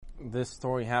This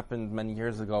story happened many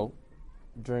years ago,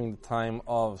 during the time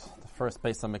of the first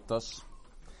Beis HaMikdash.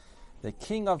 The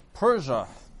king of Persia,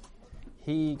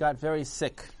 he got very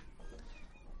sick,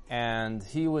 and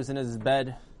he was in his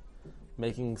bed,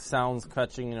 making sounds,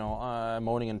 scratching,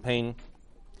 moaning in pain.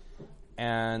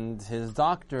 And his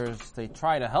doctors, they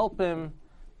tried to help him,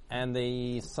 and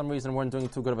they, for some reason, weren't doing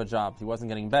too good of a job. He wasn't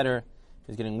getting better.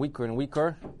 He was getting weaker and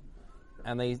weaker.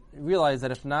 And they realized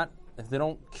that if they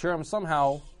don't cure him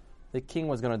somehow, the king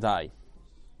was going to die.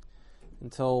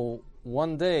 Until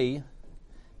one day,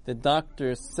 the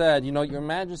doctor said, Your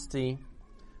Majesty,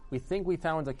 we think we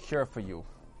found a cure for you.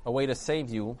 A way to save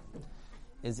you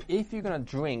is if you're going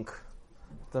to drink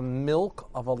the milk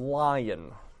of a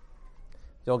lion,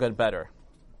 you'll get better.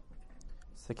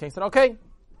 So the king said, okay,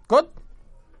 good.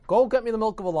 Go get me the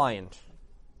milk of a lion.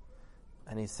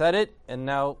 And he said it, and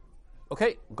now,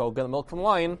 okay, go get the milk from the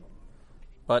lion.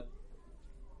 But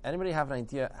anybody have an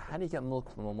idea, how do you get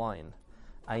milk from a lion?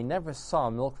 I never saw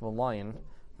milk from a lion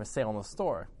for sale in the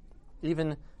store.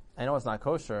 Even, I know it's not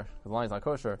kosher, the lion's not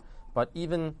kosher, but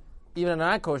even in a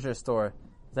non-kosher store,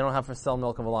 they don't have for sale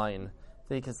milk of a lion.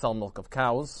 They can sell milk of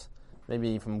cows,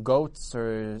 maybe from goats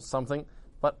or something.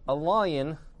 But a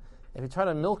lion, if you try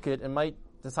to milk it, it might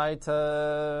decide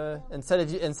to, instead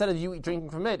of you drinking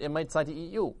from it, it might decide to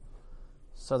eat you.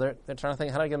 So they're trying to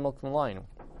think, how do I get milk from a lion?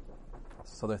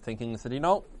 So they're thinking, they said, you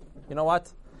know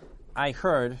what? I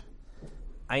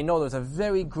know there's a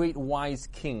very great wise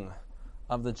king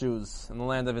of the Jews in the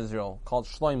land of Israel called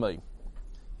Shlomo.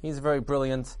 He's very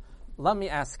brilliant. Let me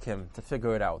ask him to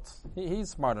figure it out. He's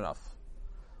smart enough.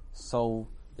 So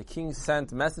the king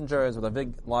sent messengers with a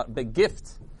big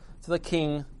gift to the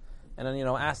king, and then,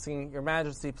 asking, Your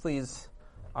Majesty, please,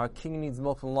 our king needs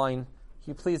milk from the lion.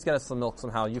 Can you please get us some milk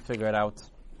somehow? You figure it out.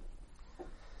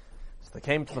 So they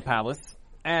came to the palace,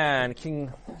 and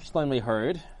King Shlomo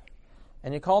heard,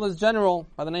 and he called his general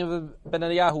by the name of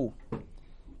Benyahu.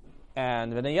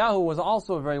 And Benyahu was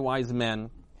also a very wise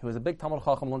man. He was a big Talmud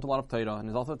Chacham, learned a lot of Torah, and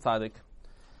he's also a tzaddik.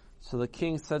 So the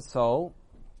king said, so,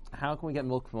 how can we get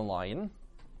milk from a lion?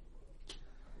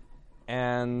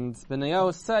 And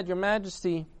Benyahu said, Your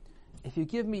Majesty, if you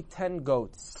give me 10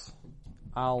 goats,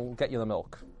 I'll get you the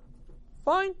milk.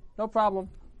 Fine, no problem.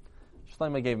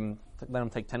 Shlomo let him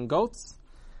take 10 goats,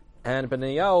 and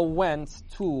Benyahu went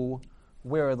to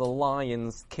where the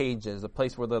lions' cage is, the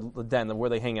place where the den, where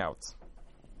they hang out.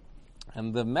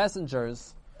 And the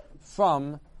messengers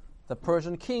from the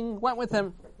Persian king went with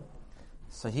him.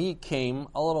 So he came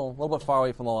a little bit far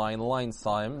away from the lion. The lion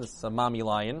saw him, this mommy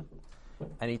lion,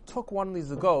 and he took one of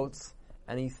these goats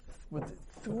and he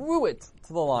threw it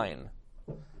to the lion.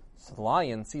 So the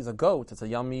lion sees a goat. It's a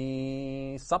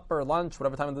yummy supper, lunch,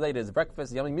 whatever time of the day it is,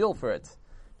 breakfast, a yummy meal for it.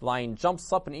 The lion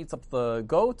jumps up and eats up the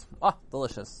goat.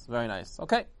 Delicious. Very nice.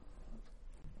 Okay.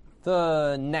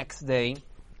 The next day,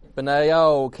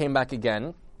 Benyahu came back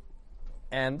again,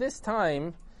 and this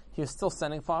time he was still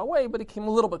standing far away, but he came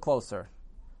a little bit closer.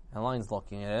 And the lion's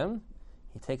looking at him.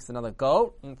 He takes another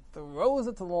goat and throws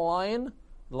it to the lion.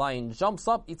 The lion jumps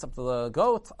up, eats up the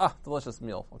goat. Delicious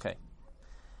meal. Okay.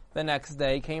 The next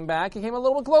day he came back. He came a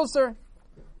little bit closer.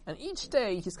 And each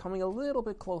day he's coming a little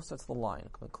bit closer to the lion,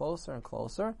 coming closer and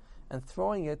closer, and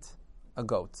throwing it a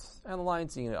goat. And the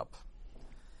lion's eating it up.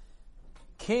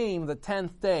 Came the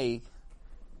 10th day,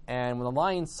 and when the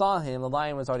lion saw him, the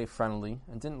lion was already friendly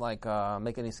and didn't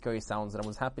make any scary sounds, and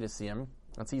was happy to see him.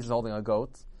 And so he's holding a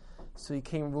goat. So he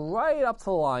came right up to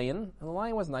the lion, and the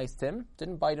lion was nice to him,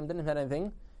 didn't bite him, didn't hit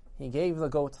anything. He gave the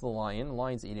goat to the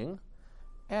lion's eating,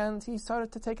 and he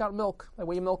started to take out milk, the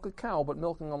way you milk a cow, but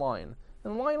milking a lion.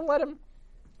 And the lion let him.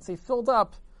 So he filled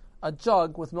up a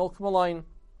jug with milk from a lion.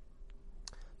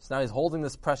 So now he's holding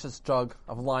this precious jug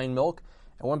of lion milk,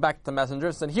 and went back to the messenger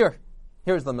and said,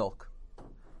 here's the milk.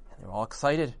 And they were all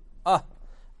excited. I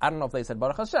don't know if they said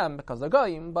Baruch Hashem because they're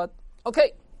goyim, but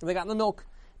okay, they got the milk.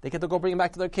 They get to go bring it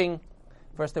back to their king.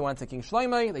 First they went to King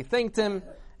Shlomo, they thanked him,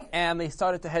 and they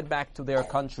started to head back to their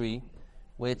country,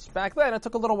 which back then it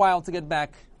took a little while to get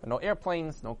back. There were no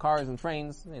airplanes, no cars and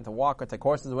trains. They had to walk or take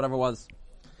horses, whatever it was.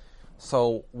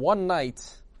 So one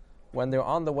night, when they were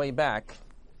on the way back,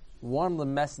 one of the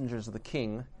messengers of the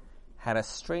king had a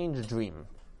strange dream.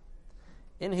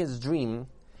 In his dream,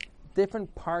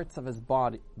 different parts of his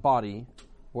body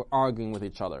were arguing with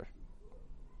each other.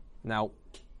 Now,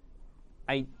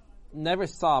 I never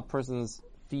saw a person's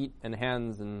feet and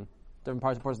hands and different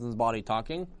parts of a person's body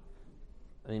talking.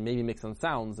 I mean, maybe make some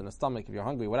sounds in the stomach if you're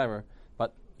hungry, whatever,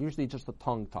 but usually just the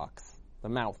tongue talks, the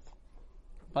mouth.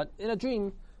 But in a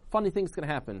dream, funny things can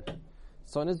happen.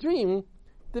 So in his dream,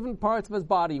 different parts of his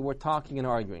body were talking and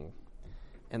arguing.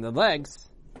 And the legs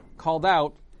called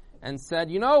out, and said,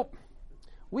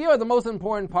 we are the most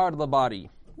important part of the body.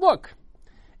 Look,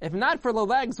 if not for the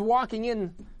legs walking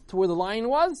in to where the lion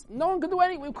was, no one could do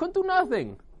anything. We couldn't do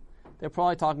nothing. They're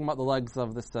probably talking about the legs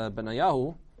of this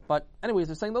Benayahu. But anyways,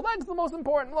 they're saying the legs are the most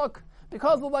important. Look,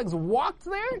 because the legs walked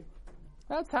there,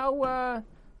 that's how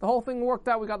the whole thing worked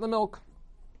out. We got the milk.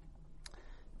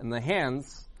 And the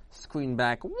hands screamed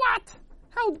back, what?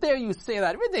 How dare you say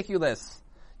that? Ridiculous.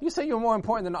 You say you're more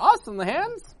important than us and the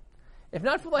hands? If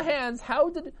not for the hands, how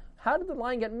did the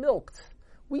lion get milked?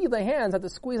 We, the hands, had to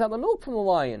squeeze out the milk from the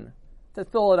lion to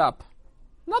fill it up.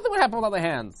 Nothing would happen without the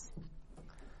hands.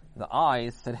 The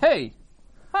eyes said, hey,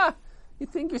 you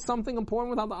think you're something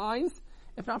important without the eyes?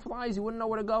 If not for the eyes, you wouldn't know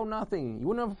where to go, nothing. You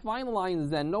wouldn't have to find the lions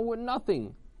then,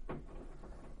 nothing.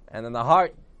 And then the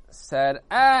heart said,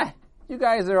 you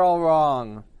guys are all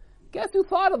wrong. Guess who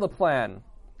thought of the plan?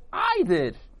 I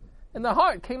did. And the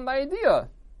heart came the idea.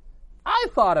 I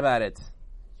thought about it.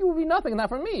 You would be nothing, not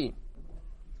for me.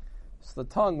 So the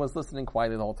tongue was listening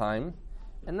quietly the whole time.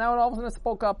 And now it all of a sudden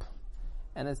spoke up.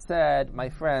 And it said, my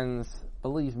friends,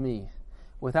 believe me,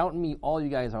 without me, all you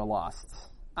guys are lost.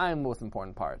 I am the most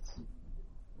important part.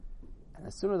 And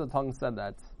as soon as the tongue said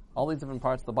that, all these different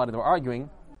parts of the body that were arguing,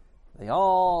 they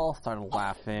all started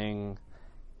laughing.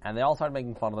 And they all started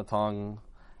making fun of the tongue.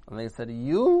 And they said,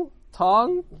 you,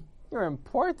 tongue, you're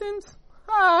important?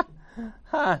 Ha!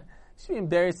 You should be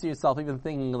embarrassed to yourself even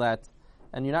thinking that.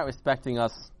 And you're not respecting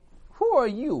us. Who are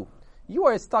you? You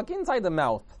are stuck inside the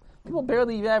mouth. People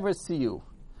barely ever see you.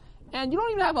 And you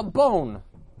don't even have a bone.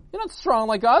 You're not strong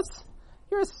like us.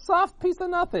 You're a soft piece of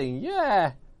nothing.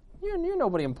 Yeah. You're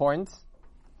nobody important.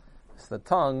 So the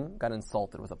tongue got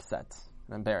insulted, was upset,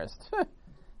 and embarrassed.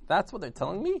 That's what they're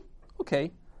telling me?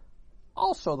 Okay.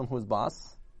 I'll show them who's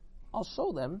boss. I'll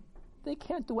show them they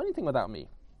can't do anything without me.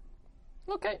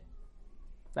 Okay.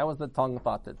 That was the tongue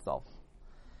thought to itself.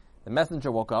 The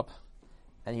messenger woke up,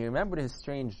 and he remembered his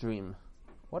strange dream.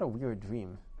 What a weird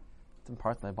dream. Some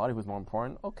parts of my body was more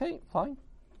important. Okay, fine.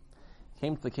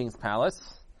 Came to the king's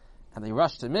palace, and they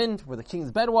rushed him in to where the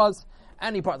king's bed was,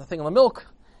 and he brought the thing of the milk,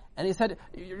 and he said,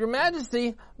 Your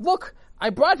Majesty, look, I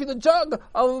brought you the jug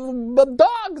of the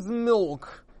dog's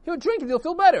milk. Here, drink it, you'll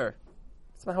feel better.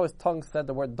 That's how his tongue said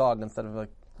the word dog instead of a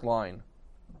line.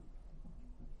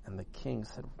 And the king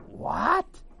said, what?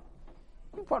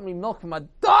 You brought me milk from a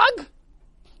dog?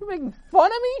 You're making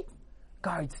fun of me?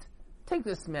 Guards, take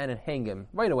this man and hang him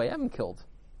right away. Have him killed.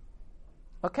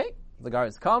 Okay, the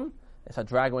guards come. They start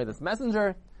dragging away this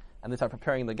messenger, and they start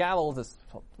preparing the gallows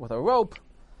with a rope.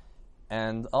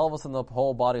 And all of a sudden, the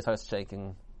whole body starts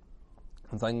shaking.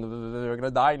 It's like, they're going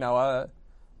to die now.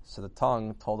 So the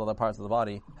tongue told other parts of the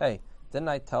body, hey, didn't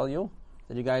I tell you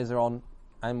that you guys are all,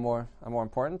 I'm more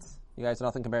important? You guys are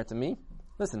nothing compared to me?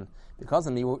 Listen, because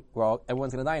of me,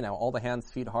 everyone's going to die now. All the hands,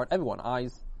 feet, heart, everyone,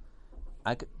 eyes.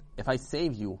 If I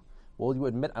save you, will you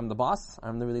admit I'm the boss?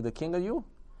 I'm really the king of you?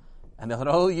 And they thought,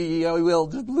 oh, yeah, we will.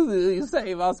 Just you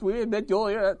save us. We admit you'll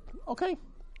hear it. Okay.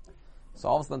 So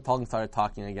all of a sudden, the tongue started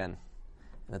talking again.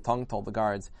 And the tongue told the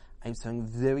guards, I have something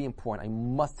very important. I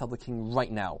must tell the king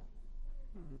right now.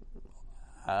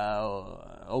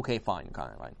 Okay, fine.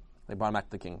 They brought him back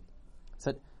to the king.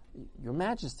 Said, Your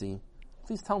Majesty,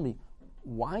 please tell me,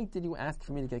 why did you ask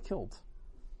for me to get killed?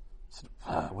 He said,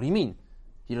 what do you mean?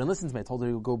 You didn't listen to me. I told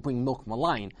you to go bring milk from a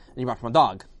lion, and you brought from a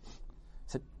dog.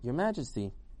 He said, Your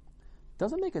Majesty,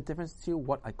 does it make a difference to you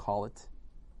what I call it?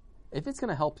 If it's going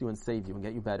to help you and save you and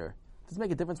get you better, does it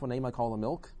make a difference what name I call the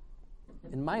milk?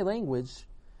 In my language,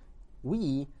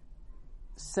 we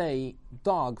say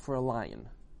dog for a lion,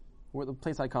 where the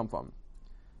place I come from.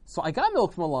 So I got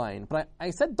milk from a lion, but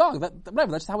I said dog.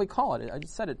 Whatever, that's just how we call it. I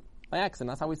just said it by accident.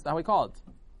 That's how we call it.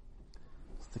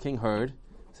 So the king heard,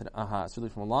 said, it's really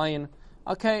from a lion.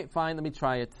 Okay, fine, let me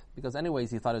try it. Because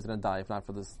anyways, he thought he was going to die if not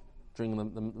for this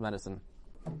drinking the medicine.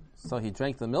 So he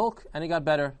drank the milk, and he got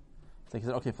better. So he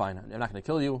said, okay, fine, I'm not going to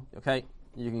kill you. Okay,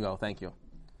 you can go, thank you.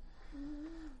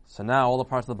 So now all the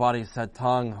parts of the body said,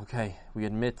 tongue, okay, we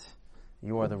admit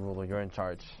you are the ruler, you're in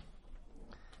charge.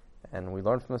 And we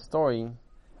learn from the story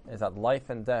is that life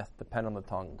and death depend on the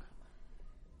tongue.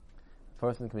 A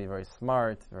person can be very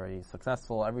smart, very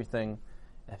successful, everything.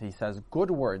 If he says good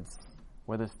words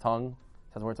with his tongue,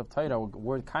 says words of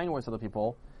Torah, kind words to the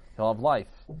people, he'll have life.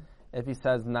 If he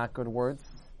says not good words,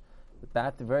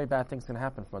 very bad things can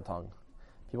happen from a tongue.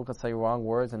 People could say wrong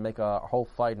words and make a whole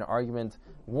fight, an argument.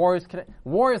 Wars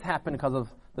happen because of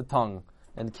the tongue.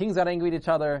 And kings got angry at each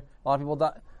other. A lot of people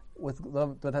die with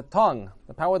the tongue,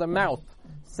 the power of the mouth.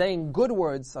 Saying good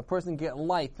words, a person can get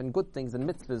life and good things and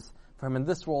mitzvahs for him in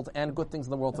this world and good things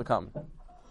in the world to come.